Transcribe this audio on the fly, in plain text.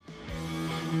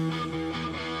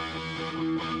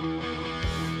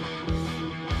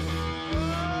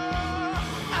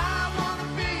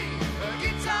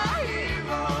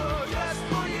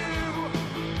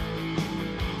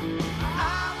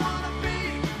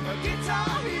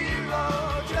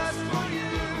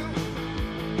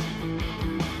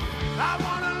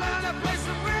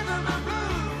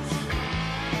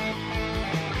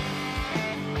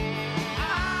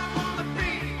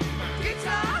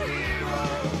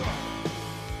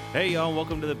Hey, y'all,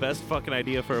 welcome to the best fucking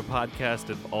idea for a podcast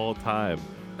of all time.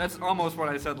 That's almost what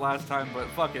I said last time, but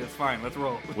fuck it, it's fine. Let's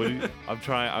roll.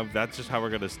 That's just how we're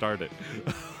going to start it.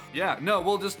 Yeah, no,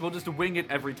 we'll just wing it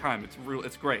every time.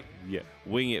 It's great. Yeah,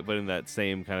 wing it, but in that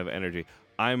same kind of energy.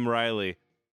 I'm Riley,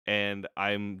 and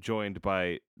I'm joined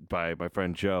by my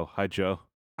friend Joe. Hi, Joe.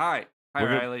 Hi,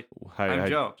 Riley. I'm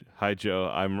Joe. Hi,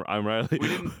 Joe. I'm Riley.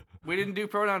 We didn't do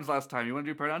pronouns last time. You want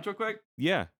to do pronouns real quick?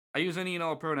 Yeah, I use any and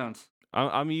all pronouns.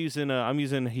 I'm using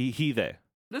he they.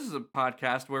 This is a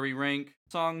podcast where we rank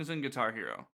songs in Guitar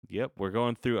Hero. Yep, we're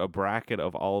going through a bracket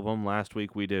of all of them. Last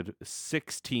week we did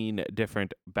 16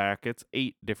 different brackets,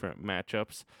 8 different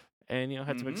matchups, and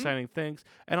had some exciting things.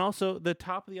 And also the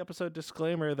top of the episode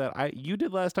disclaimer that you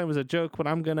did last time was a joke, but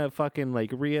I'm gonna fucking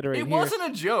reiterate. It wasn't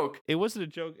a joke. It wasn't a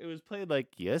joke. It was played like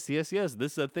yes. This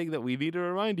is a thing that we need to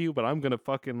remind you, but I'm gonna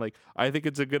fucking I think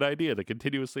it's a good idea to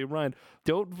continuously remind.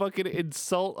 Don't fucking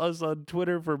insult us on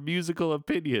Twitter for musical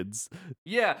opinions.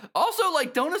 Yeah. Also,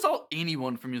 don't insult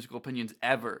anyone for musical opinions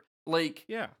ever.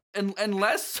 Yeah.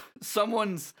 Unless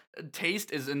someone's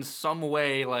taste is in some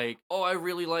way oh, I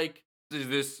really like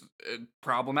this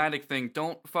problematic thing.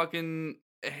 Don't fucking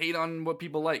hate on what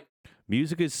people like.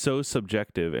 Music is so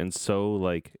subjective and so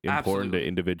important Absolutely. to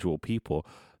individual people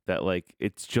that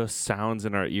it's just sounds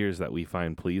in our ears that we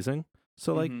find pleasing.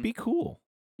 So be cool.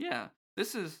 Yeah.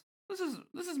 This is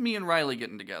me and Riley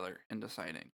getting together and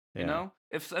deciding. Yeah. You know?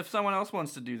 If someone else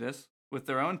wants to do this with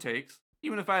their own takes,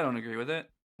 even if I don't agree with it,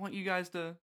 I want you guys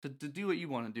to do what you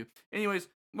want to do. Anyways,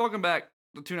 welcome back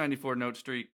to 294 Note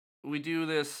Street. We do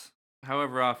this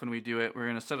however often we do it. We're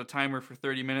going to set a timer for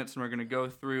 30 minutes, and we're going to go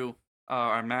through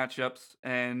our matchups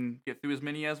and get through as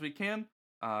many as we can.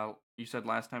 You said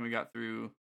last time we got through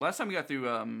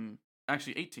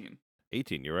actually 18.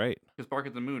 18, you're right. Because Bark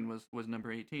at the Moon was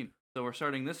number 18. So we're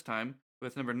starting this time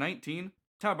with number 19,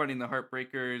 Top Buddy and the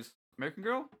Heartbreakers, American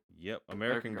Girl? Yep,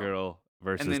 American Girl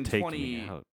versus and then Take 20, Me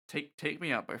Out. Take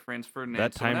Me Out by Franz Ferdinand.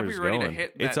 That So timer's whenever you're ready going. to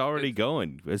hit It's that, already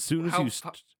going. As soon as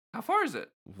how far is it?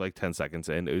 10 seconds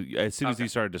in. As soon as you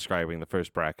started describing the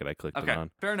first bracket, I clicked it Okay, on.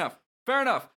 fair enough.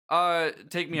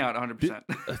 Take Me Out 100%.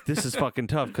 This is fucking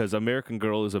tough because American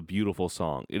Girl is a beautiful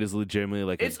song. It is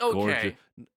legitimately It's a gorgeous. okay.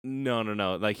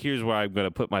 No. Here's where I'm gonna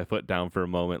put my foot down for a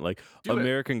moment. Do it.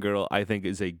 American Girl, I think,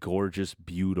 is a gorgeous,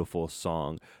 beautiful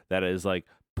song that is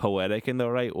poetic in the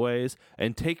right ways.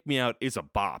 And Take Me Out is a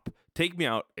bop. Take Me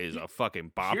Out is a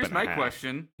fucking bop. Here's and a my half.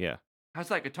 question. Yeah. How's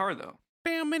that guitar though?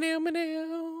 I'm not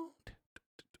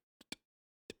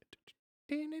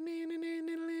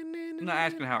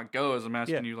asking how it goes. I'm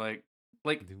asking you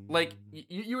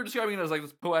you were describing it as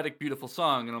this poetic, beautiful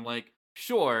song, and I'm like,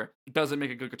 sure, does it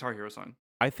make a good Guitar Hero song?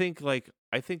 I think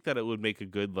that it would make a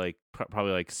good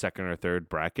probably second or third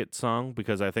bracket song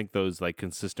because I think those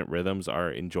consistent rhythms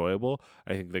are enjoyable.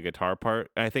 I think the guitar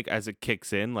part, I think as it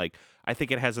kicks in, I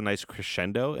think it has a nice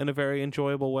crescendo in a very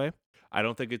enjoyable way. I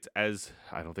don't think it's as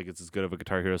good of a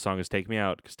Guitar Hero song as Take Me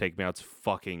Out because Take Me Out's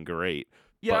fucking great.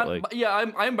 Yeah,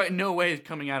 I'm by no way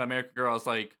coming out of American Girl as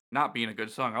not being a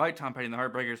good song. I like Tom Petty and the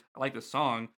Heartbreakers. I like the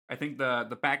song. I think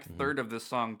the back third of this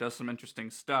song does some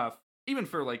interesting stuff, even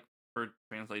for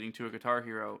translating to a Guitar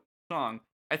Hero song.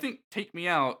 I think Take Me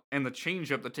Out and the change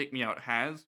up that Take Me Out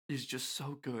has is just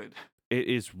so good. It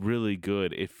is really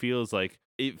good. It feels like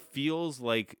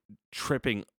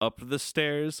tripping up the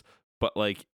stairs, but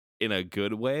in a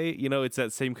good way. It's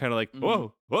that same kind of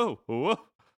whoa,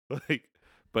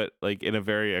 but in a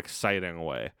very exciting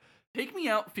way. Take Me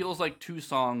Out feels like two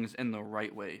songs in the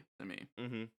right way to me.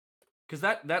 Mm-hmm. Because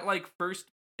that first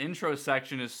intro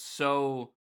section is so,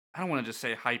 I don't want to just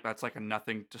say hype, that's a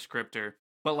nothing descriptor.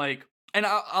 But and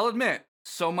I'll admit,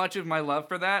 so much of my love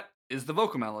for that is the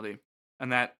vocal melody.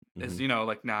 And that is,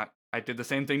 not, I did the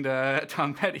same thing to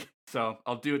Tom Petty. So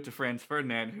I'll do it to Franz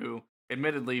Ferdinand, who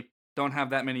admittedly don't have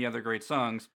that many other great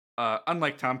songs.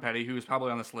 Unlike Tom Petty, who's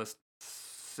probably on this list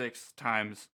 6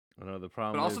 times. I know the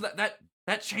problem. But also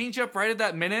that change up right at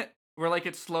that minute where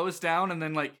it slows down and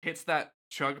then hits that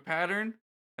chug pattern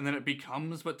and then it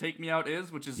becomes what Take Me Out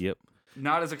is, which is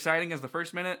not as exciting as the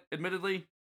first minute, admittedly.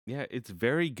 Yeah, it's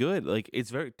very good.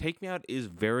 Take Me Out is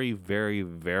very, very,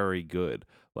 very good.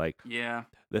 Yeah.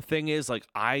 The thing is,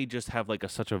 I just have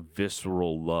such a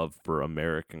visceral love for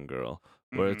American Girl.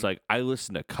 Where it's I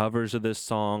listen to covers of this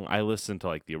song. I listen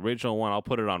to the original one. I'll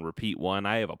put it on repeat one.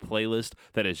 I have a playlist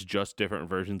that is just different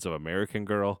versions of American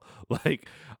Girl.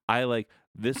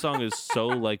 This song is so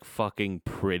like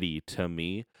pretty to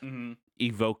me. Mm-hmm.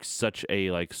 Evokes such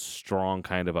a strong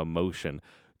kind of emotion.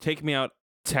 Take Me Out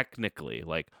technically,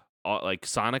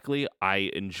 sonically, I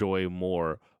enjoy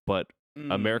more, but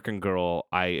Mm, American Girl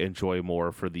I enjoy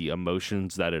more for the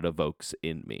emotions that it evokes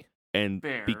in me. And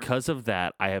fair. because of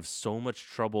that, I have so much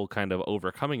trouble kind of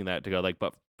overcoming that to go like,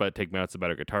 but Take Me Out's a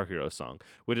better Guitar Hero song,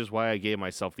 which is why I gave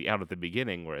myself the out at the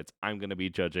beginning, where it's I'm gonna be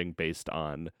judging based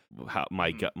on how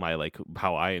Mhm. my like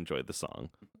how I enjoyed the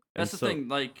song, and That's the so thing.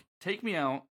 Like, Take Me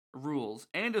Out rules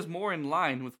and is more in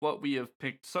line with what we have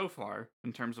picked so far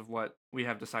in terms of what we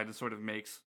have decided sort of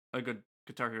makes a good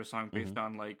Guitar Hero song mhm. based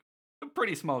on like a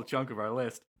pretty small chunk of our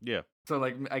list. Yeah, So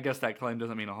like I guess that claim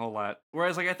doesn't mean a whole lot.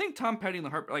 Whereas like I think Tom Petty and the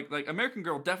Heart like American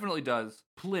Girl definitely does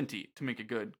plenty to make a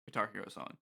good Guitar Hero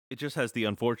song. it just has the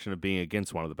unfortunate of being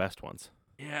against one of the best ones.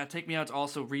 Yeah, Take Me Out's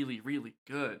also really really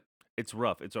good. It's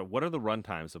rough. What are the run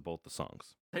times of both the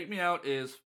songs? Take Me Out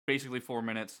is basically 4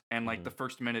 minutes, and like Hmm. the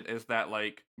first minute is that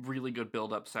like really good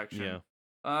build up Yeah. section.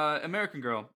 American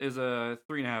Girl is a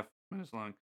 3.5 minutes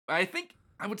long. I think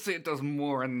I would say it does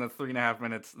more in the 3.5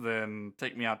 minutes than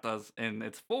Take Me Out does in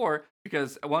its four,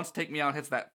 because once Take Me Out hits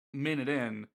that minute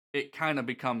in, it kind of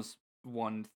becomes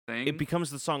one It thing.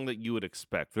 becomes the song that you would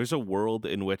expect. There's a world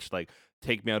in which like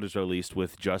Take Me Out is released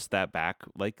with just that back,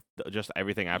 like just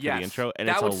everything after the Yes, intro, and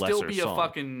it's that a would still lesser be a song.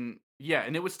 fucking yeah,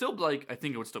 and it would still like I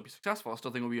think it would still be successful. I still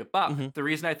think it would be a bop. Hmm. The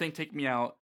reason I think Take Me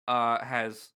Out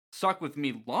has stuck with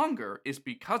me longer is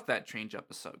because that change up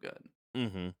is so good,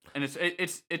 Hmm. and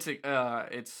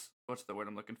it's what's the word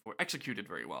I'm looking for? Executed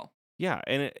very well. Yeah,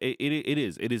 and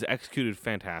it is executed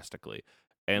fantastically,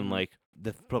 and Hmm. like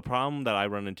the problem that I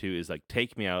run into is like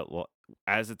Take Me Out.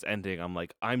 As it's ending, I'm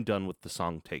like I'm done with the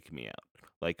song Take Me Out.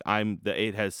 Like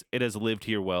it has lived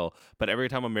here well, but every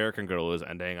time American Girl is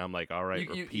ending, I'm like, all right,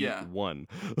 You repeat one.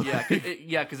 yeah, Like,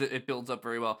 yeah, because it builds up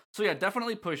very well. So yeah,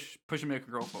 definitely push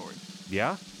American Girl forward.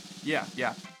 yeah, Yeah,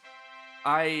 yeah.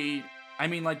 I I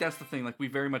mean like that's the thing. Like we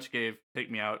very much gave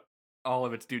Take Me Out all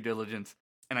of its due diligence,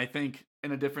 and I think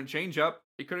in a different change up,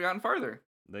 it could have gotten farther.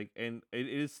 like, and it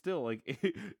is still like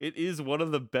it is one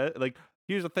of the best. Like,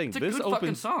 here's the thing: It's a good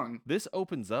fucking song. this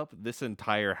opens up this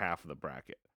entire half of the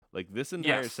bracket. Like, this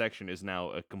entire Yes. section is now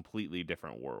a completely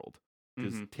different world.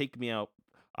 Because Hmm. Take Me Out,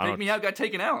 I Take don't Me know. Out got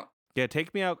taken out. Yeah,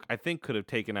 Take Me Out, I think could have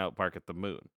taken out Bark at the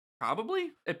Moon.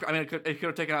 Probably. I mean, it could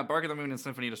have taken out Bark of the Moon and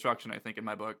Symphony of Destruction. I think in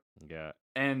my book, Yeah,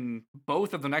 and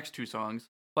both of the next two songs.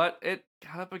 But it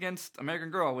got up against American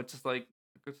Girl, which is like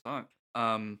a good song.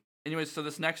 Anyways, so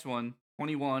this next one,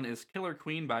 21, is Killer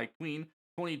Queen by Queen.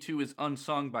 22 is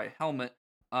Unsung by Helmet.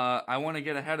 I want to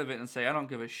get ahead of it and say I don't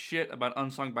give a shit about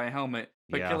Unsung by Helmet,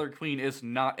 but yeah. Killer Queen is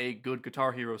not a good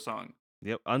Guitar Hero song.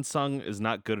 Yep, Unsung is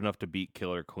not good enough to beat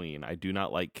Killer Queen. I do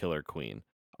not like Killer Queen.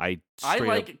 I I straight up.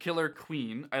 like Killer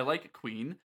Queen. I like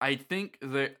Queen. I think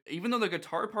that even though the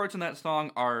guitar parts in that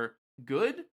song are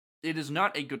good, it is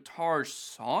not a guitar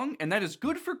song, and that is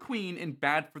good for Queen and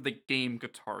bad for the game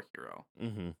Guitar Hero.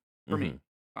 Hmm. For Hmm. me,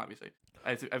 obviously.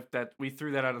 That we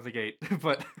threw that out of the gate,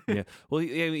 but Yeah. Well,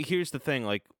 yeah, here's the thing.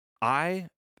 Like,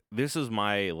 this is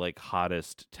my like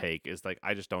hottest take is like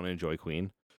I just don't enjoy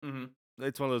Queen. Mhm.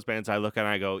 It's one of those bands I look at and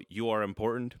I go, you are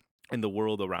important, and the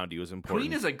world around you is Queen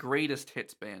important. is a greatest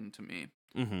hits band to me.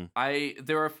 Hmm.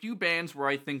 There are a few bands where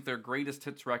I think their greatest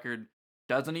hits record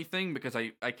does anything because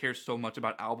I care so much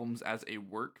about albums as a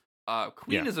work.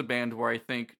 Queen Yeah. is a band where I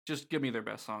think just give me their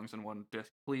best songs in one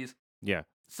disc, please. Yeah.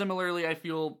 Similarly, I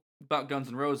feel about Guns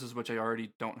N' Roses, which I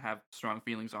already don't have strong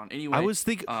feelings on I anyway. was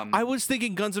think I Um, was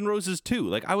thinking Guns N' Roses too.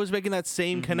 Like, I was making that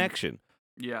same mhm, connection,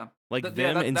 yeah, like yeah,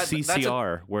 them and that's a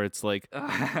CCR, where it's like,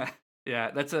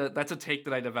 yeah, that's a take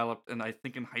that I developed, and I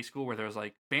think in high school where there was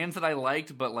like bands that I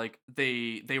liked, but like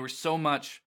they were so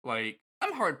much like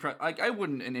I'm like I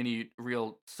wouldn't in any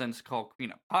real sense call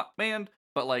Queen a pop band,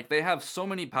 but like they have so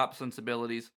many pop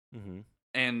sensibilities, hmm,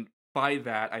 and by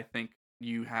that I think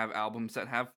you have albums that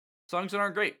have songs that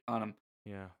aren't great on them.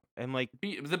 yeah, and like,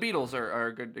 The Beatles are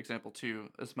a good example too.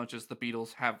 As much as the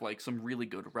Beatles have like some really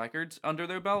good records under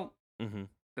their belt, hmm,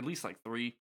 at least like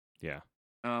three. yeah,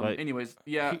 but Anyways,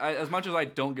 yeah. As much as I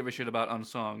don't give a shit about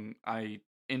Unsung, I,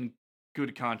 in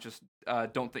good conscience,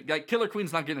 don't think like Killer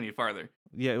Queen's not getting any farther.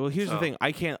 yeah, well, here's the So thing.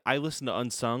 I listen to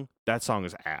Unsung. That song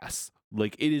is ass.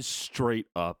 Like, it is straight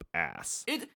up ass.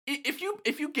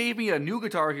 if you gave me a new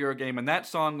Guitar Hero game and that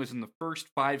song was in the first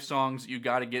 5 songs you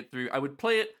got to get through, I would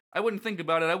play it. I wouldn't think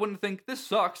about it. I wouldn't think this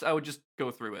sucks. I would just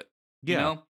go through it. You Yeah,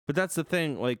 know. but that's the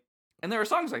thing. Like, And there are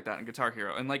songs like that in Guitar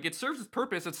Hero, and like it serves its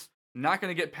purpose. It's not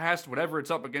going to get past whatever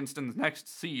it's up against in the next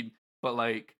seed, but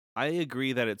like, I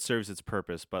agree that it serves its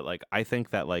purpose, but like, I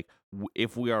think that like,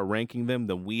 if we are ranking them,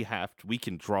 then we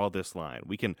can draw this line.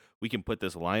 We can put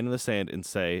this line in the sand and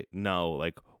say, no,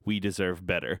 like, we deserve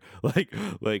better.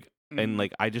 Like, and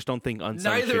like I just don't think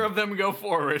Unsung Neither should. of them go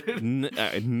forward.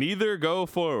 Neither go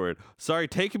forward. Sorry,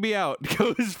 Take Me Out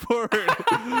goes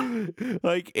forward.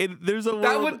 Like there's a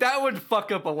world that would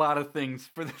fuck up a lot of things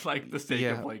for the sake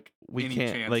Yeah, of like we any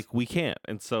can't chance. like we can't,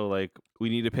 and so like we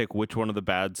need to pick which one of the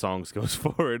bad songs goes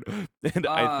forward. And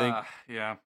I think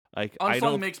yeah, like I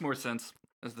Unsung don't. makes more sense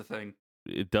is the thing.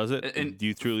 It does it. And Do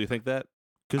you truly think that?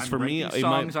 Because I'm for me, ranking it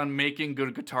songs might. on making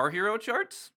good Guitar Hero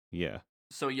charts. Yeah,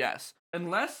 So yes,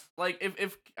 unless like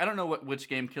if I don't know which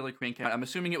game Killer Queen came out. I'm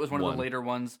assuming it was one of One. the later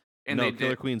ones, and no, they Killer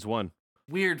did Queen's one.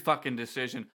 weird fucking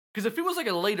decision. Because if it was like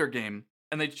a later game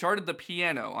and they charted the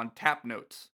piano on tap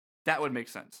notes, that would make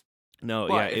sense. No,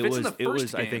 But yeah, if it it's in was. the It was.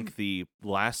 first I think the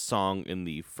last song in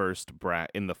the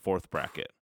in the fourth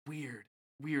bracket.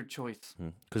 Weird choice.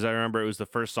 Because I remember it was the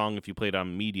first song if you played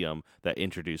on medium that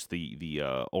introduced the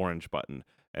orange button,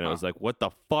 and it was like, what the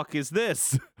fuck is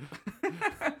this?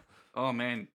 Oh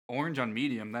man, orange on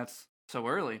medium. That's so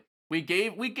early. We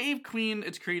gave Queen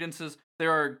its credences.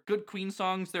 There are good Queen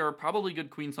songs. There are probably good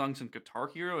Queen songs in Guitar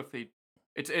Hero.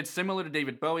 It's similar to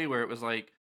David Bowie, where it was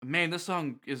like, man, this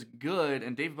song is good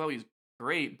and David Bowie's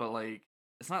great, but like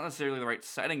it's not necessarily the right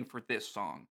setting for this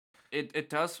song. It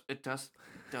does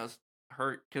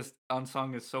hurt because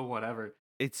Unsung is so whatever.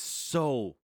 It's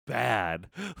so bad.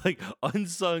 Like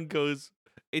Unsung goes.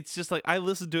 It's just like I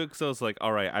listened to it because I was like,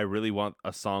 all right, I really want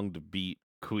a song to beat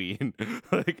Queen.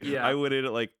 Like Yeah. I went in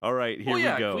it like, all right, here we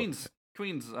go. Queen's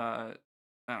I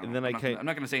don't And know. then I'm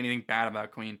not gonna say anything bad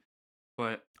about Queen,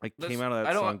 but I let's- came out of that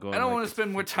I don't song going. I don't like, want to "This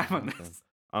spend more fucking time on Unsung." this.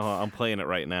 I'm playing it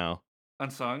right now.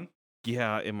 Unsung.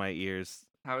 Yeah, in my ears.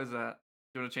 How is that?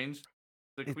 Do you want to change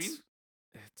the Queen?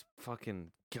 It's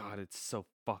fucking God. It's so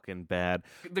fucking bad.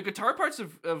 The guitar parts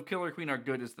of Killer Queen are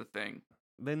good is the thing.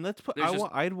 Then let's put. There's just-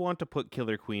 I'd want to put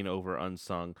Killer Queen over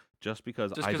Unsung just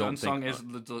because Just I because don't Unsung think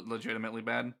is legitimately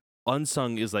bad.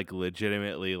 Unsung is like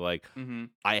legitimately like Mm-hmm.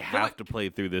 I have to play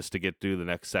through this to get through the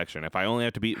next section. If I only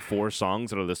have to beat 4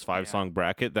 songs out of this 5-song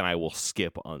bracket, then I will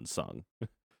skip Unsung.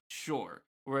 Sure.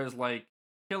 Whereas like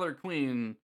Killer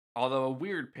Queen, although a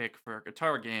weird pick for a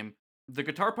guitar game, the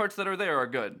guitar parts that are there are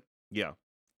good. Yeah,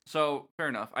 So fair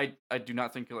enough. I do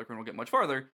not think Killer Queen will get much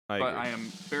farther, I but agree. I am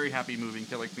very happy moving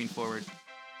Killer Queen forward.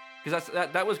 Because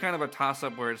that was kind of a toss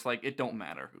up where it's like it don't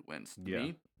matter who wins to Yeah.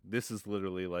 me. This is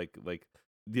literally like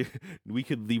we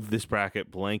could leave this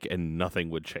bracket blank and nothing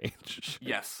would change.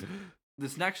 Yes.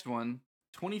 This next one,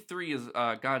 23 is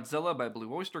Godzilla by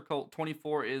Blue Oyster Cult.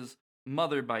 24 is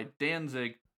Mother by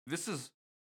Danzig. This is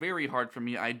very hard for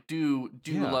me. I do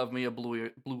Yeah. love me a Blue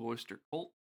Oyster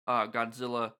Cult.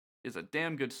 Godzilla is a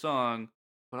damn good song,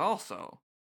 but also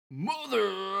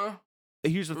Mother.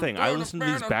 Here's the thing. I listened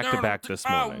to these back to back this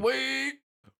morning. Wait.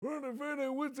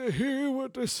 Want to hear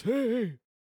what they say.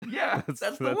 Yeah,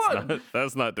 that's the one.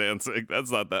 That's not Danzig.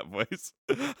 That's not that voice.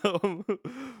 That's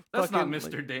not fucking,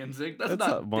 Mr. like, Danzig. That's that's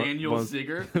not not Daniel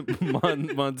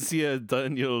Ziger. Monsieur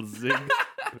Daniel Zig.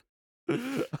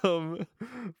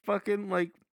 Fucking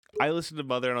like I listened to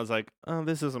Mother and I was like, oh,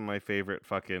 this isn't my favorite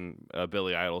fucking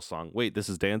Billy Idol song. Wait, this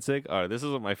is Danzig? This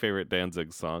isn't my favorite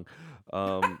Danzig song.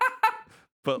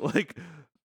 But like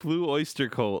Blue Oyster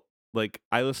Cult, like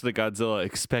I listened to Godzilla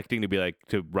expecting to be like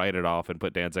to write it off and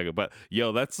put Danzig, but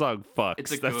yo, that song fucks.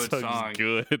 It's a that good song's song.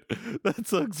 good. That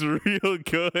song's real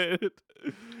good.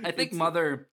 I think It's-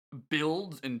 Mother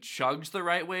builds and chugs the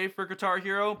right way for Guitar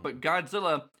Hero, but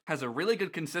Godzilla has a really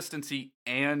good consistency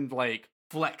and like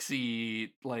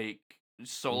flexy, like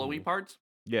solo-y Mhm. parts.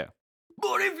 Yeah.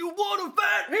 But if you want to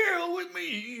fight hell with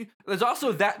me, there's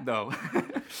also that though.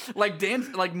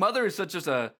 like Mother is such as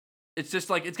a, it's just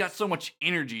like it's got so much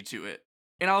energy to it,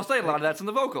 and I'll say a lot of that's in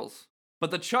the vocals,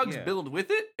 but the chugs Yeah. build with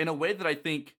it in a way that I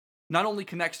think not only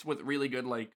connects with really good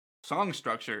like song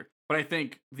structure, but I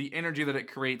think the energy that it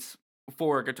creates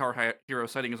for a Guitar Hero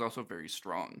setting is also very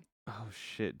strong. Oh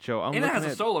shit, Joe. I'm And it looking has a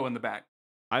at solo in the back.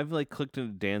 I've like clicked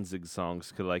into Danzig songs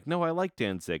because like no, I like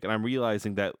Danzig, and I'm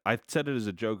realizing that I said it as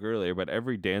a joke earlier, but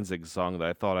every Danzig song that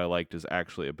I thought I liked is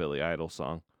actually a Billy Idol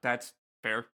song. That's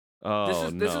fair. Oh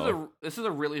This is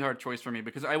a really hard choice for me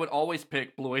because I would always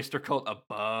pick Blue Oyster Cult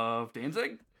above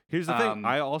Danzig. Here's the thing. um,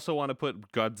 I also want to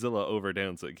put Godzilla over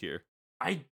Danzig here.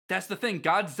 That's the thing.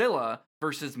 Godzilla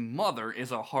versus Mother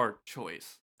is a hard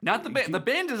choice. Not the band. The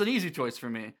band is an easy choice for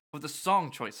me, but the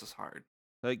song choice is hard.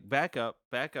 Like back up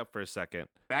for a second,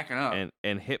 Backing up.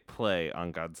 and hit play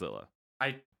on Godzilla.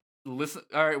 I listen.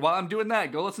 All right, while I'm doing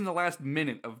that, go listen to the last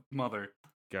minute of Mother.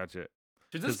 Gotcha.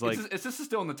 Is 'Cause, this is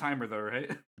still in the timer though,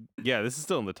 right? Yeah, this is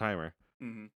still in the timer.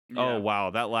 Mm-hmm. Oh wow,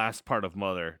 that last part of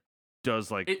Mother does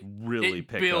like really it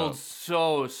pick builds up.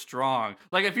 so strong.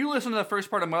 Like if you listen to the first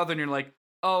part of Mother and you're like,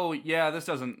 oh yeah, this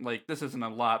isn't a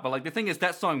lot, but like the thing is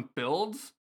that song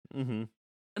builds, Mm-hmm.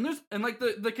 and like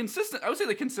the consistent, I would say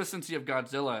the consistency of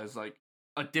Godzilla is like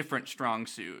a different strong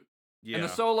suit. And the Yeah.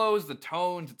 solos, the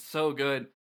tones, it's so good.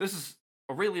 This is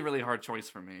a really, really hard choice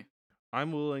for me.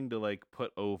 I'm willing to like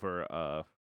put over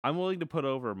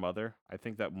Mother. I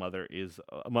think that Mother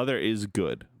is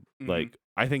good. Mhm. Like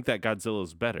I think that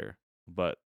Godzilla's better,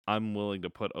 but I'm willing to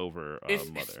put over It's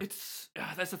Mother.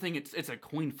 that's the thing. It's a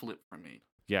coin flip for me.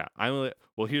 Yeah,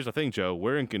 well, here's the thing, Joe.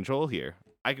 We're in control here.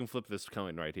 I can flip this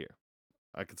coin right here.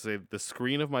 I could say the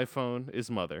screen of my phone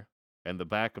is Mother, and the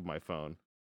back of my phone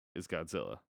is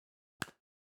Godzilla.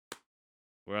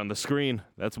 We're on the screen.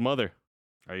 That's Mother.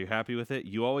 Are you happy with it?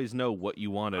 You always know what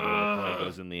you wanted when the coin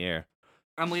goes in the air.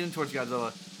 I'm leaning towards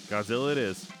Godzilla. Godzilla it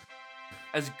is.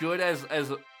 As good as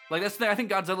like that's the thing. I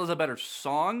think Godzilla's a better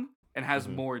song and has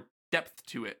Mhm. more depth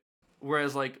to it.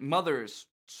 Whereas like Mother's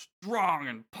strong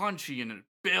and punchy and it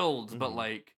builds, but Mhm.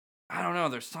 like I don't know.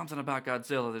 There's something about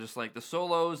Godzilla that just like the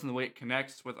solos and the way it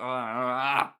connects with.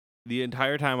 The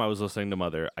entire time I was listening to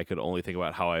Mother, I could only think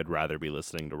about how I'd rather be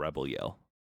listening to Rebel yell.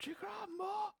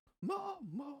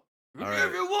 All right.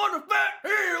 If you want to fat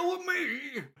hell with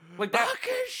me, like that.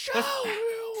 can show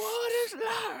you what it's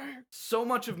like. So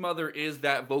much of Mother is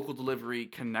that vocal delivery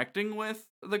connecting with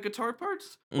the guitar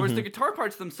parts, whereas the guitar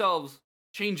parts themselves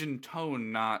change in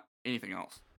tone, not anything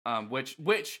else.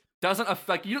 Which doesn't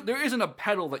affect you. There isn't a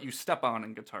pedal that you step on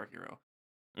in Guitar Hero,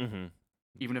 Mm-hmm.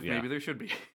 even if Yeah. maybe there should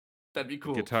be. That'd be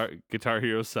cool. Guitar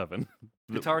Hero 7.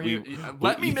 Guitar Hero.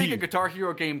 Let me make a Guitar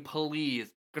Hero game,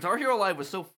 please. Guitar Hero Live was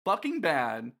so fucking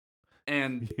bad,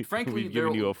 and frankly, we've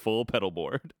given you a full pedal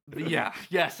board. yeah,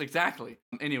 yes, exactly.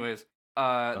 Anyways,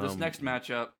 this next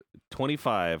matchup.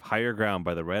 25, Higher Ground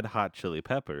by the Red Hot Chili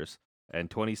Peppers, and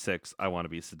 26, I Want to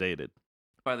Be Sedated.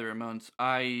 By the Ramones.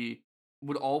 I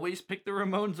would always pick the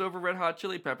Ramones over Red Hot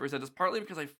Chili Peppers. That is partly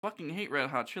because I fucking hate Red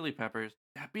Hot Chili Peppers.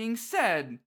 That being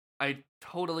said, I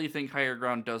totally think Higher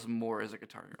Ground does more as a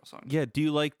Guitar Hero song. Yeah, do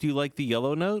you like the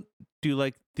yellow note? Do you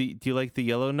like the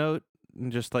yellow note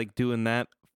and just like doing that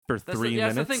for 3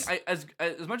 minutes? That's the thing.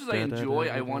 As much as I enjoy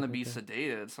I Want to Be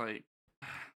Sedated, it's like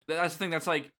that's the thing. That's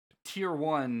like tier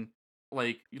 1,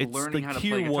 like It's learning the how to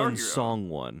tier play Guitar 1 Hero. song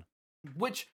 1.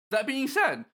 Which, that being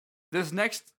said, this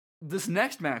next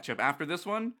matchup after this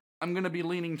one, I'm gonna be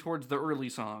leaning towards the early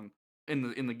song in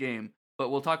the game, but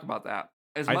we'll talk about that.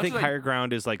 I think Higher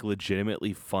Ground is like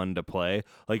legitimately fun to play.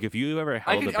 Like if you ever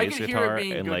held a bass I can guitar hear it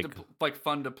being and good like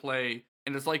fun to play,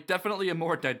 and it's like definitely a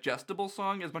more digestible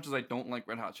song. As much as I don't like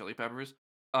Red Hot Chili Peppers,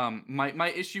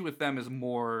 my issue with them is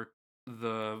more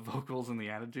the vocals and the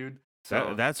attitude.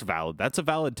 So that's valid. That's a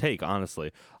valid take,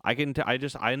 honestly. I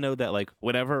know that like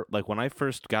whenever like when I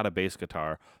first got a bass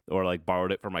guitar or like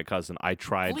borrowed it from my cousin, I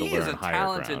tried Flea to learn is a Higher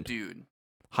talented Ground. dude.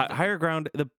 Higher Ground,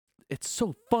 it's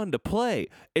so fun to play.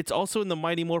 It's also in the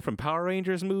Mighty Morphin Power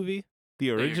Rangers movie, the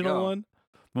you original go. one.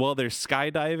 While they're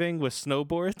skydiving with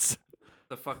snowboards.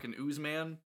 The fucking Ooze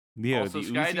Man. Yeah, Also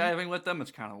the Uzi. skydiving with them.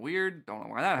 It's kind of weird. Don't know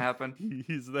why that happened.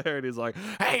 He's there and he's like,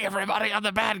 "Hey, everybody, I'm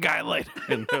the bad guy later."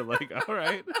 And they're like, "All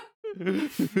right."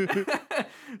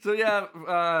 So yeah,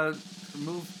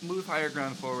 move Higher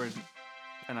Ground forward,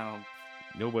 and I'll.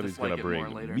 Nobody's Dislike gonna it more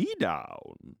bring later. me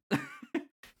down.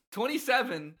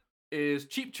 27 is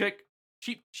Cheap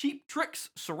Trick's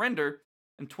Surrender,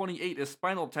 and 28 is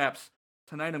Spinal Tap's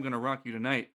Tonight I'm Gonna Rock You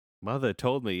Tonight. Mother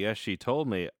told me, yes, she told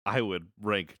me I would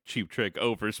rank Cheap Trick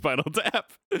over Spinal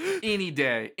Tap. Any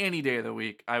day of the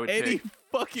week, I would Any pick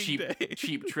fucking day.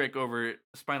 Cheap Trick over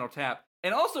Spinal Tap,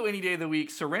 and also any day of the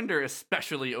week, Surrender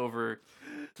especially over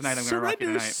Tonight I'm Gonna Rock You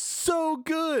Surrender's Tonight. so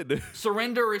good.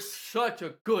 Surrender is such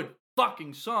a good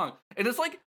fucking song, and it's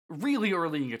like really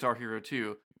early in Guitar Hero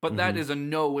 2, but that Mhm. is a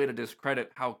no way to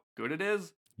discredit how good it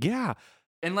is. Yeah.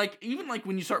 And like even like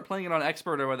when you start playing it on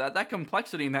expert or that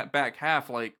complexity in that back half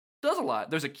like does a lot.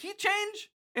 There's a key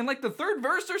change in like the third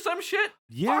verse or some shit.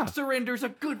 Yeah. Fuck, Surrender's a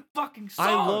good fucking song.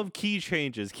 I love key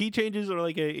changes. Key changes are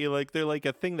like they're like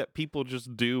a thing that people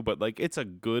just do, but like it's a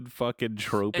good fucking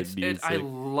trope in music. I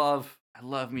love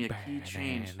me a key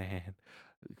change.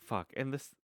 Fuck. And this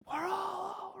we're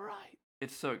all right.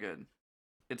 It's so good.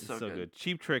 It's so good.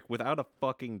 Cheap Trick without a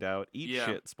fucking doubt. Eat Yeah.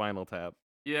 shit, Spinal Tap.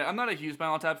 Yeah, I'm not a huge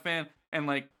Spinal Tap fan, and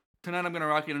like Tonight I'm Gonna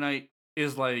Rock You Tonight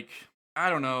is like I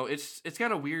don't know. It's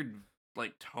got a weird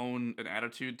like tone and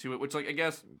attitude to it, which like I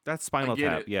guess That's Spinal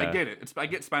Tap, yeah. I get it. I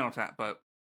get Spinal Tap, but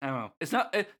I don't know. It's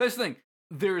not. That's the thing.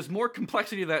 There's more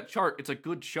complexity to that chart. It's a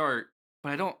good chart,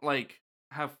 but I don't like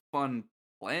have fun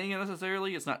playing it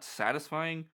necessarily. It's not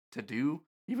satisfying to do,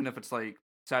 even if it's like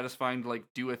satisfying to like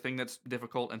do a thing that's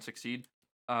difficult and succeed.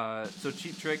 So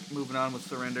Cheap Trick, moving on with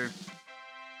Surrender.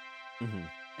 Mhm.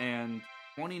 And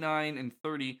 29 and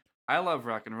 30, I Love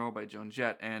Rock and Roll by Joan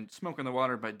Jett and Smoke on the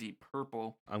Water by Deep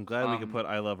Purple. I'm glad we could put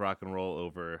I Love Rock and Roll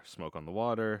over Smoke on the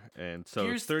Water. And so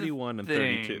Here's the 31 and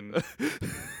 32.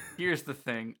 thing. Here's the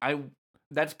thing.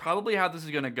 That's probably how this is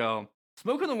gonna go.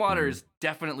 Smoke on the Water Mhm. is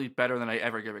definitely better than I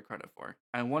ever give it credit for.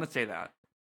 I want to say that.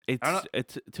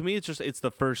 It's to me it's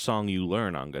the first song you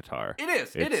learn on guitar. It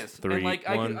is. It It's is. 3 and like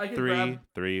 1 I could 3 grab.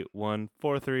 3 1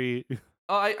 4 3.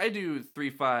 Oh, I do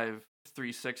 3-5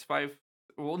 3-6-5.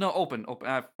 Well, no, open.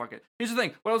 Fuck it. Here's the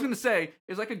thing. What I was gonna say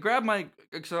is I could grab my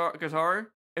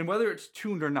guitar, and whether it's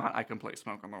tuned or not, I can play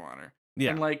Smoke on the Water.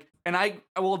 Yeah. And I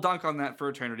will dunk on that for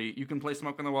eternity. You can play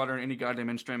Smoke on the Water in any goddamn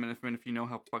instrument if you know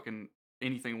how fucking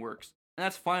anything works, and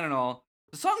that's fine and all.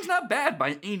 The song's not bad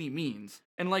by any means,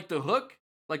 and like the hook,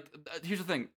 here's the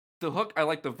thing. The hook, I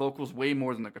like the vocals way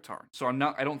more than the guitar, so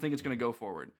I don't think it's gonna go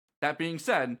forward. That being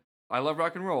said, I Love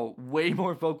Rock and Roll, way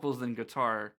more vocals than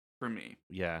guitar for me.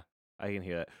 Yeah. I can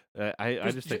hear that. I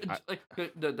just think like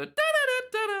the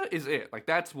da-da-da-da-da is it. Like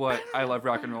that's what I Love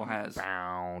Rock and Roll has.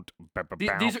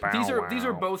 These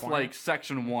are both like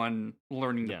section 1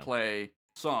 learning to play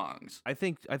songs. I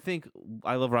think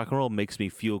I Love Rock and Roll makes me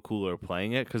feel cooler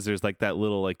playing it because there's like that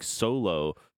little like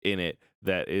solo in it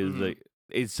that is like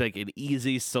it's like an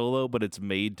easy solo, but it's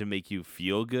made to make you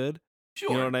feel good. Sure.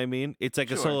 You know what I mean? It's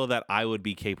like a Sure. solo that I would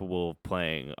be capable of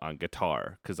playing on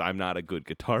guitar because I'm not a good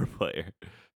guitar player.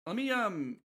 Let me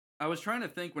I was trying to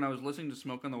think when I was listening to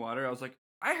Smoke on the Water. I was like,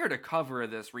 I heard a cover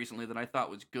of this recently that I thought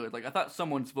was good. Like I thought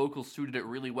someone's vocals suited it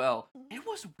really well. It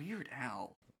was Weird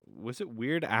Al. Was it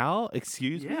Weird Al?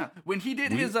 Excuse me? Yeah. When he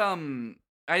did his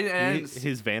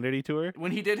his Vanity tour?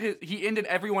 when he did he ended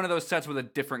every one of those sets with a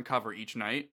different cover each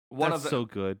night. That's so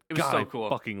good. It was God, so cool. I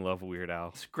fucking love Weird Al.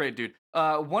 It's great, dude.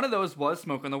 One of those was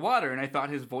Smoke on the Water, and I thought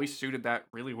his voice suited that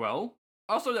really well.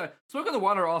 Also, Smoke on the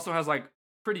Water also has like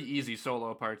pretty easy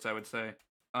solo parts, I would say.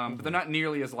 But they're not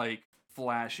nearly as like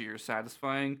flashy or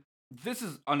satisfying. This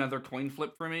is another coin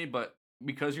flip for me, but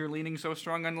because you're leaning so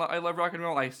strong on I Love Rock and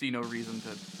Roll, I see no reason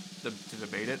to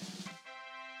debate it.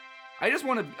 I just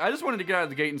wanted to get out of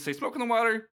the gate and say Smoke on the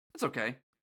Water. It's okay.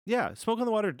 Yeah, Smoke on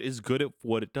the Water is good at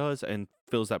what it does and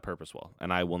fills that purpose well,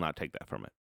 and I will not take that from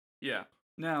it. Yeah.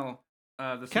 Now,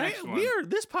 this next one.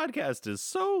 This podcast is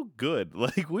so good.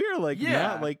 Like we are like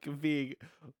not like being.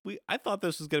 I thought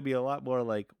this was gonna be a lot more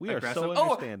like we aggressive. are so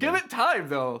understanding. Give it time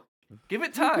though. Give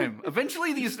it time.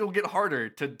 Eventually, these will get harder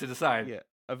to decide. Yeah,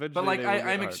 eventually. But like I'm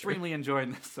harder. Extremely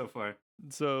enjoying this so far.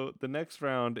 So the next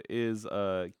round is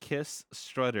Kiss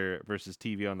Strutter versus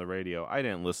TV on the Radio. I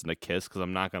didn't listen to Kiss because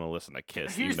I'm not gonna listen to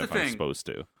Kiss Here's even if I'm supposed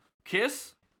to.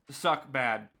 Kiss suck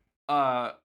bad.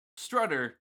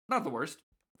 Strutter not the worst.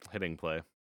 Hitting play.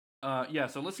 Yeah.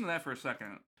 So listen to that for a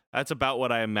second. That's about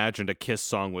what I imagined a Kiss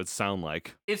song would sound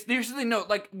like. Here's the thing. No,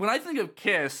 like when I think of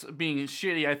Kiss being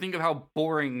shitty, I think of how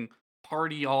boring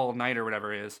Party All Night or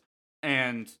whatever is,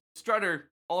 and Strutter,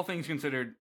 all things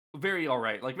considered, very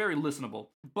alright, like very listenable.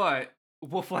 But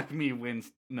Wolf Like Me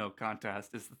wins no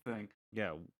contest is the thing.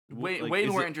 Yeah, way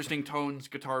more interesting tones,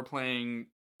 guitar playing,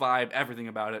 vibe, everything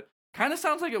about it. Kind of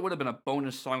sounds like it would have been a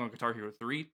bonus song on Guitar Hero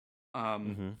 3.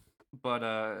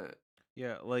 But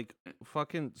yeah, like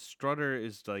fucking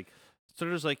Strutter's like,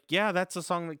 yeah, that's a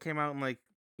song that came out in like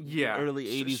early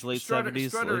 80s, late 70s.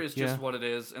 Strutter like, is just what it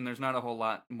is, and there's not a whole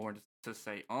lot more to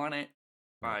say on it.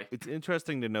 Bye. It's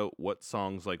interesting to note what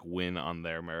songs like win on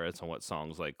their merits and what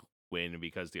songs like win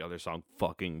because the other song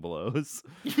fucking blows.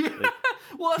 Like,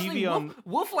 well,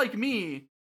 Wolf Like Me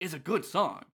is a good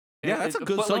song. Yeah, that's a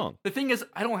good song. Like, the thing is,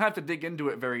 I don't have to dig into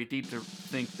it very deep to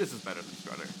think this is better than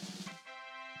Strutter.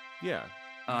 Yeah.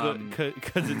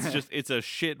 Because it's a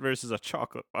shit versus a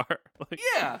chocolate bar. Like,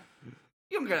 yeah.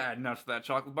 You don't gotta add nuts to that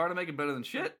chocolate bar to make it better than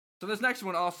shit. So this next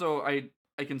one also, I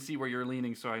can see where you're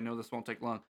leaning, so I know this won't take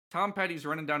long. Tom Petty's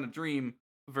Running Down a Dream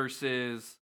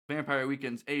versus Vampire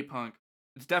Weekend's A-Punk.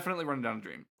 It's definitely Running Down a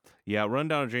Dream. Yeah, Run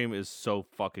Down a Dream is so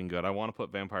fucking good. I want to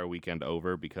put Vampire Weekend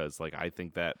over because, like, I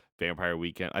think that Vampire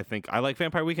Weekend. I like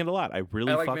Vampire Weekend a lot. I like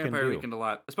Vampire Weekend a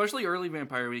lot, especially early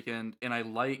Vampire Weekend, and I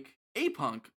like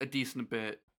A-Punk a decent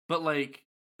bit. But like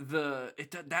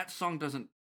that song doesn't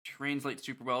translate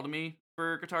super well to me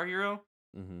for Guitar Hero.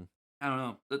 Mm-hmm. I don't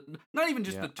know. Not even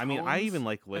just the tones. I mean, I even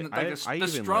like the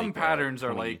strum patterns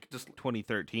are like just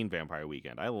 2013 Vampire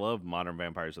Weekend. I love Modern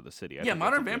Vampires of the City.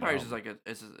 Modern Vampires is like a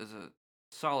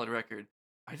solid record.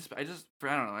 I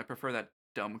don't know. I prefer that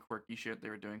dumb quirky shit they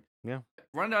were doing. Yeah.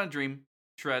 Run Down a Dream,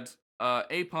 shreds.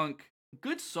 A-Punk,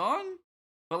 good song,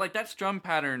 but like that strum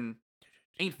pattern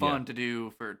ain't fun to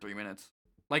do for 3 minutes.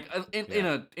 Like in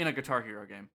a Guitar Hero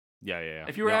game. Yeah.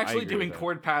 If you were actually doing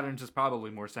chord patterns, it's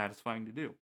probably more satisfying to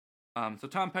do. So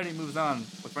Tom Petty moves on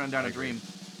with Running Down I a agree. Dream.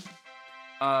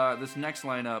 This next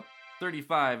lineup,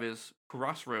 35 is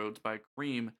Crossroads by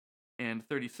Cream, and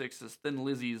 36 is Thin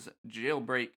Lizzy's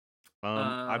Jailbreak.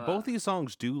 I both these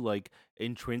songs do like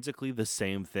intrinsically the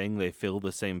same thing. They feel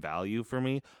the same value for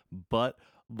me, but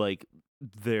like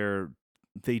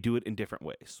they do it in different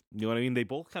ways. You know what I mean? They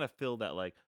both kind of feel that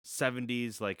like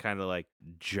 70s like kind of like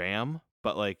jam,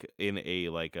 but like in a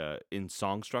like in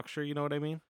song structure, you know what I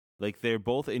mean? Like they're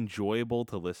both enjoyable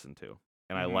to listen to,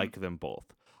 and I Mhm. like them both.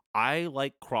 I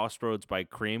like Crossroads by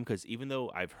Cream because even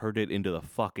though I've heard it into the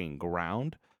fucking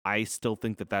ground, I still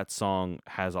think that that song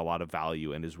has a lot of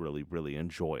value and is really, really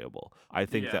enjoyable. I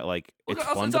think Yeah. that like Well, it's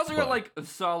also, fun it's to also got play. like a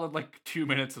solid like 2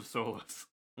 minutes of solos.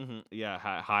 Yeah,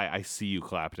 hi, I see you,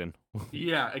 Clapton.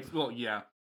 Yeah. Well, yeah.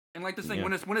 And like this thing,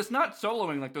 Yeah. when it's not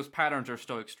soloing, like those patterns are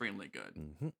still extremely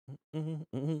good.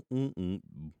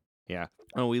 Yeah.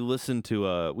 Oh, we listened to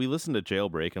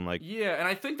Jailbreak and like Yeah, and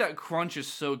I think that crunch is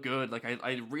so good. Like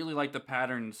I really like the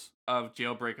patterns of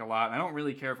Jailbreak a lot. I don't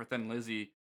really care for Thin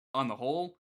Lizzy on the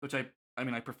whole, which I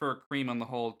mean I prefer Cream on the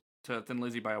whole to Thin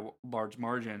Lizzy by a large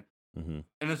margin. mhm.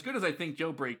 And as good as I think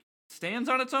Jailbreak stands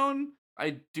on its own,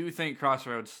 I do think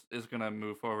Crossroads is gonna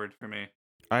move forward for me.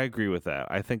 I agree with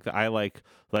that. I think that I like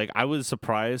I was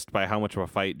surprised by how much of a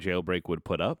fight Jailbreak would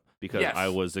put up because I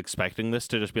Yes. was expecting this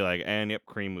to just be like, and yep,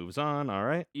 Cream moves on. All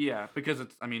right. Yeah, because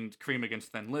it's I mean Cream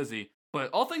against Thin Lizzy. But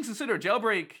all things considered,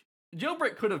 Jailbreak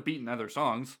could have beaten other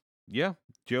songs. Yeah,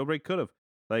 Jailbreak could have.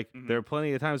 Like, Hmm. there are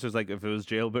plenty of times there's like, if it was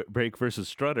Jailbreak versus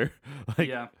Strutter, like,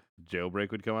 Yeah.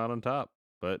 Jailbreak would come out on top.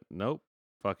 But nope.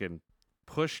 Fucking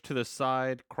push to the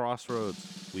side,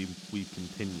 Crossroads. We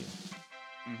continue.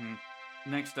 Hmm.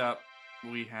 Next up,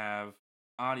 we have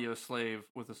Audio Slave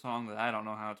with a song that I don't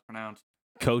know how it's pronounced.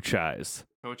 Coach Eyes.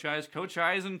 Coach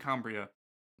Eyes and Cambria,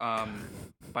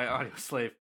 by Audio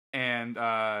Slave, and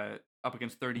up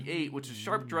against 38, which is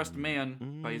Sharp Dressed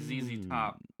Man by ZZ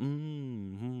Top.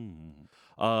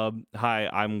 Hi,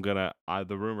 I'm gonna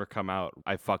the rumor come out.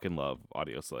 I fucking love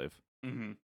Audio Slave.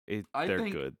 Hmm. I They're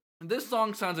think good. this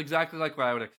song sounds exactly like what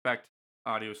I would expect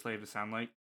Audio Slave to sound like.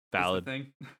 Is the Valid.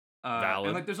 thing. And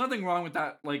Valid. like, there's nothing wrong with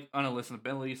that, like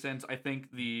unlistenability sense. I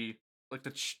think the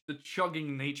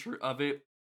chugging nature of it,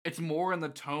 it's more in the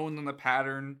tone than the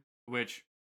pattern, which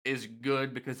is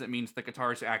good because it means the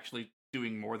guitar is actually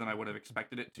doing more than I would have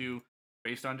expected it to,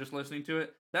 based on just listening to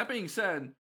it. That being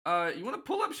said, you want to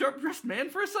pull up Sharp Dressed Man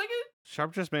for a second?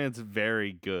 Sharp Dressed Man's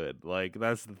very good. Like,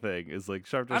 that's the thing. Is like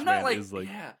Sharp I'm Dressed not Man like, is like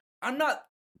yeah, I'm not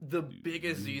the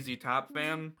biggest ZZ Top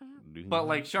fan, but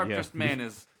like Sharp yeah. Dressed Man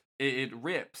is it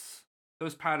rips.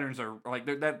 Those patterns are like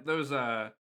those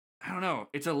I don't know.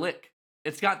 It's a lick.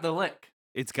 It's got the lick.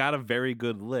 It's got a very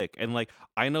good lick, and like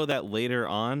I know that later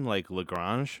on, like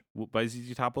Lagrange by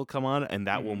ZZ Top will come on, and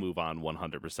that will Mhm. move on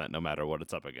 100% no matter what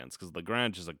it's up against, because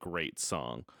Lagrange is a great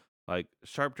song. Like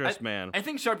Sharp I Dressed Man, I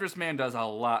think Sharp Dressed Man does a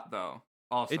lot though.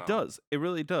 it Also, does, it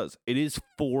really does. It is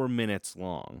 4 minutes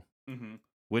long, hmm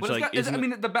which but it's like got. I isn't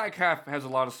mean, the back half has a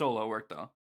lot of solo work though,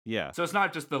 yeah. so it's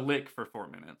not just the lick for 4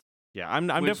 minutes. Yeah, I'm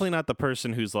Which definitely not the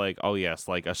person who's like, oh yes,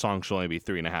 like a song should only be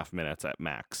 3.5 minutes at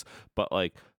max. But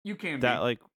like you can that, be.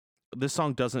 like this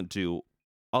song doesn't do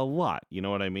a lot. You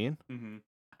know what I mean? Hmm.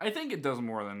 I think it does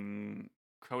more than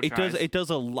Coach It does. Eyes. It does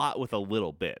a lot with a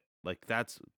little bit. Like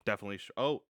that's definitely.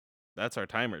 Oh, that's our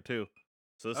timer too.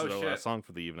 So this Oh is our last shit. song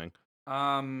for the evening.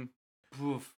 Um.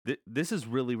 Oof. This is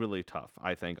really really tough.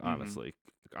 I think Mhm. honestly,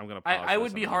 I'm gonna pause. I this would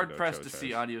and be I'm gonna hard go pressed Cho to see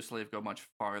Cho's. Audio Slave go much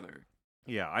farther.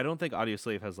 Yeah, I don't think Audio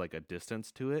Slave has like a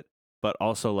distance to it, but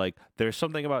also like there's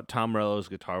something about Tom Morello's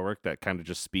guitar work that kind of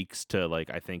just speaks to like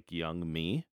I think young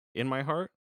me in my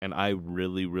heart, and I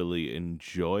really really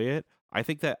enjoy it. I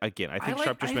think that again, I think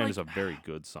Sharp Dressed I Man like is a very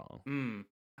good song.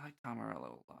 I like Tom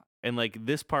Morello a lot. And like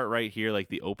this part right here, like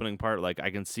the opening part, like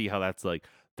I can see how that's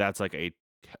like a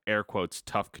air quotes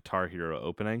tough Guitar Hero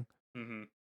opening, Mm-hmm.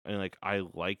 and like I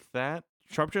like that.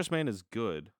 Sharp Dressed Man is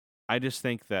good. I just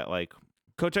think that like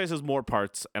Coach Ice has more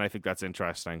parts, and I think that's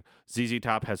interesting. ZZ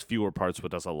Top has fewer parts,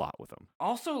 but does a lot with them.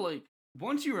 Also, like,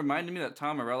 once you reminded me that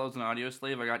Tom Morello's an Audio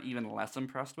Slave, I got even less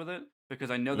impressed with it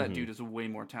because I know that Hmm. dude is way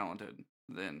more talented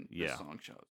than this Yeah, song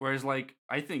shows. Whereas, like,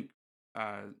 I think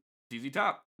uh, ZZ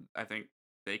Top, I think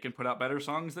they can put out better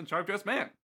songs than Sharp Dressed Man.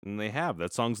 and they have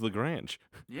that song's Lagrange.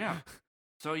 Yeah.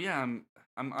 So yeah,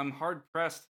 I'm hard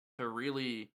pressed to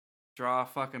really draw a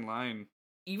fucking line.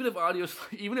 Even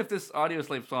if this Audio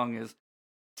Slave song is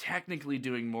technically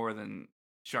doing more than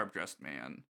Sharp Dressed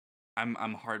Man, I'm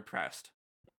hard pressed.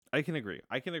 I can agree.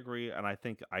 I can agree, and I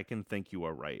can think you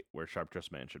are right. Where Sharp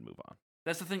Dressed Man should move on.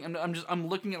 That's the thing. I'm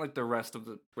looking at like the rest of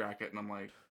the bracket, and I'm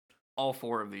like, all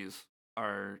four of these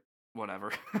are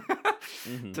whatever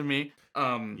Mhm. to me.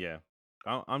 Yeah,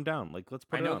 I'm down. Like, let's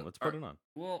put I it know. on. Let's put it on.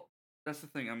 Well, that's the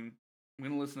thing. I'm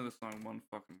gonna listen to this song one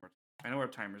fucking more time. I know our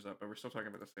timer's up, but we're still talking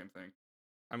about the same thing.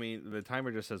 I mean, the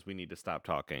timer just says we need to stop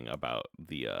talking about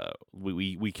the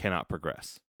we cannot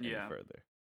progress any Yeah. further.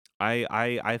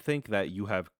 I think that you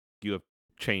have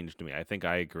changed me. I think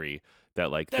I agree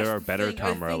that like That's there are the better thing, I Tom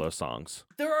think- Morello songs.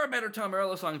 There are better Tom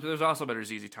Morello songs, but there's also better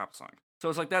ZZ Top songs. So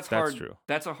it's like that's That's hard. true.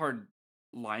 That's a hard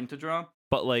line to draw.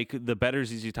 But like the better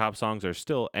ZZ Top songs are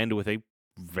still end with a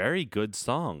very good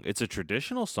song. It's a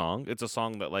traditional song. It's a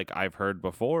song that like I've heard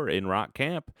before in rock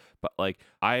camp, but like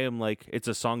I am like it's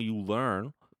a song you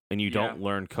learn and you Yeah. don't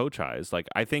learn coach eyes. Like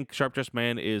I think Sharp Dressed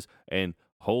Man is and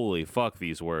holy fuck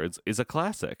these words is a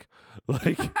classic.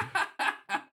 Like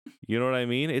you know what I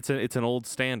mean? It's an old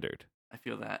standard. I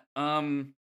feel that.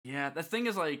 Yeah, the thing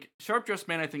is like Sharp Dressed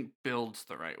Man I think builds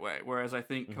the right way, whereas I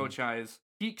think Mhm. Coach Eyes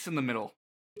peaks in the middle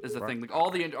is the Right. thing. Like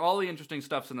all the interesting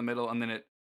stuff's in the middle and then it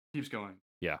keeps going.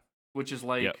 Yeah. Which is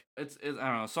like Yep. it's I don't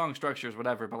know, song structures,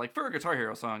 whatever, but like for a Guitar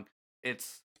Hero song,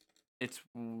 it's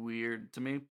weird to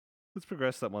me. Let's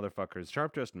progress that motherfuckers.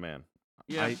 Sharp Dressed Man.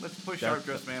 Yeah, I- let's push that- Sharp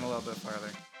Dressed Man a little bit farther.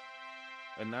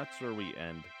 And that's where we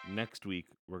end. Next week,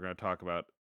 we're going to talk about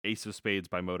Ace of Spades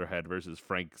by Motorhead versus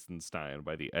Frankenstein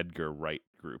by the Edgar Wright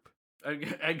Group.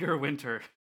 Edgar Winter.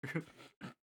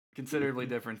 Considerably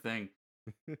different thing.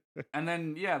 And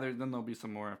then yeah, then there'll be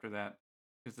some more after that.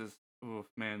 Because this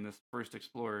first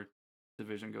Explorer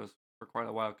division goes for quite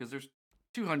a while. Because there's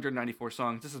 294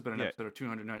 songs. This has been an Yeah. episode of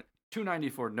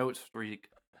 294 notes streak.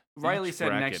 Each Riley said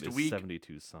bracket next is week.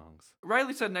 72 songs.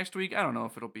 Riley said next week. I don't know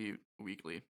if it'll be a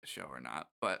weekly show or not,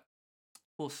 but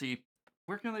we'll see.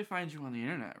 Where can they find you on the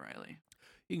internet, Riley?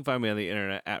 You can find me on the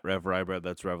internet at Rev Rye Bread.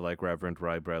 That's Rev like Reverend,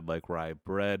 Rye Bread like Rye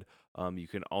Bread. You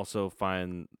can also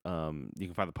find the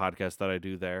podcast that I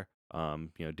do there.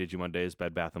 Digi Mondays,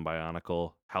 Bed Bath and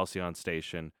Bionicle, Halcyon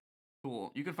Station.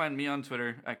 Cool. You can find me on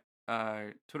Twitter at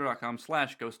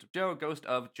twitter.com/ghostofjoe, Ghost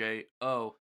of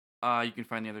J-O. You can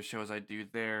find the other shows I do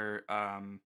there.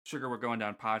 Sugar We're Going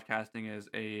Down Podcasting is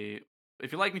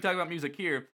if you like me talking about music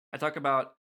here, I talk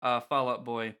about Fall Out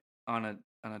Boy on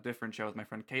a different show with my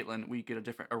friend Caitlin. We get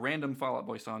a random Fall Out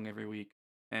Boy song every week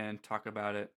and talk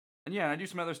about it. And yeah, I do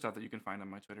some other stuff that you can find on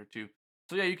my Twitter too.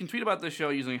 So yeah, you can tweet about this show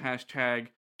using hashtag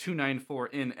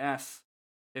 294NS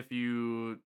if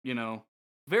you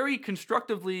very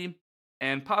constructively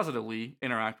and positively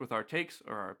interact with our takes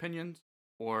or our opinions,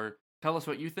 or tell us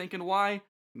what you think and why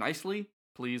nicely,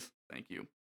 please. Thank you.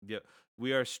 Yeah,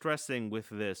 we are stressing with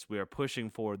this. We are pushing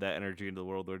forward that energy into the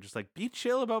world. We're just like, be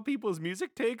chill about people's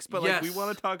music takes, but like we Yes.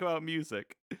 want to talk about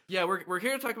music. Yeah, we're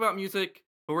here to talk about music,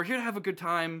 but we're here to have a good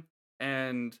time.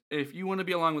 And if you want to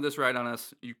be along with this ride on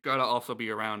us, you gotta also be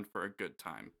around for a good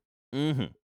time. Mm-hmm.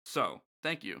 So,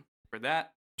 thank you for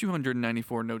that.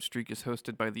 294 Note Streak is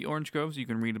hosted by The Orange Groves. You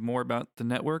can read more about the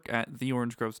network at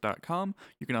theorangegroves.com.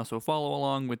 You can also follow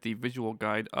along with the visual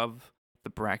guide of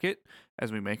the bracket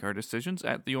as we make our decisions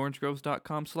at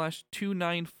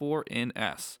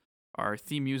theorangegroves.com/294NS. Our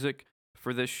theme music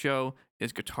for this show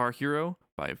is Guitar Hero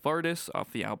by Vardis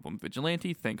off the album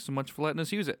Vigilante. Thanks so much for letting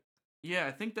us use it. Yeah,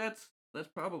 I think that's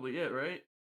probably it, right?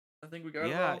 I think we got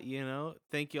it all.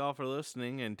 Thank you all for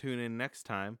listening and tune in next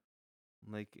time.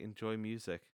 Like, enjoy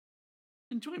music.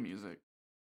 Enjoy music.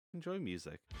 Enjoy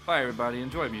music. Bye, everybody.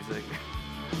 Enjoy music.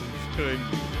 Enjoy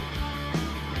music.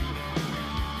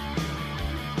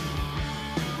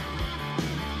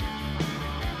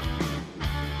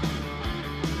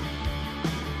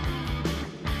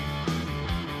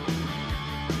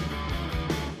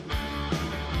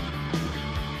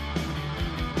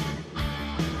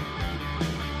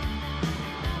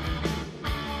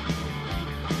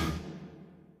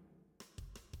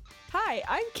 Hi,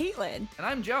 I'm Caitlin. And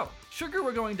I'm Joe. Sugar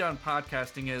We're Going Down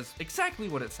Podcasting is exactly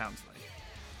what it sounds like.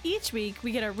 Each week,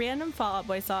 we get a random Fall Out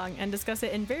Boy song and discuss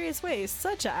it in various ways,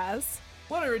 such as: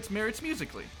 What are its merits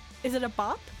musically? is it a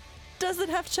bop? Does it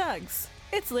have chugs?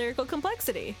 Its lyrical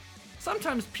complexity.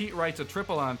 Sometimes Pete writes a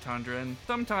triple entendre, and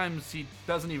sometimes he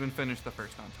doesn't even finish the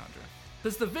first entendre.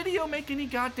 Does the video make any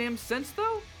goddamn sense,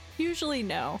 though? Usually,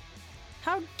 no.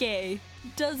 How gay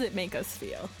does it make us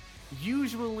feel?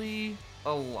 Usually,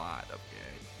 a lot of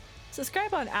gay.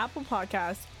 Subscribe on Apple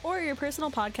Podcasts or your personal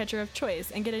podcatcher of choice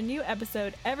and get a new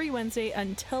episode every Wednesday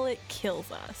until it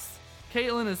kills us.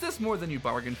 Caitlin, is this more than you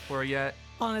bargained for yet?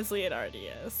 Honestly, it already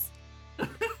is.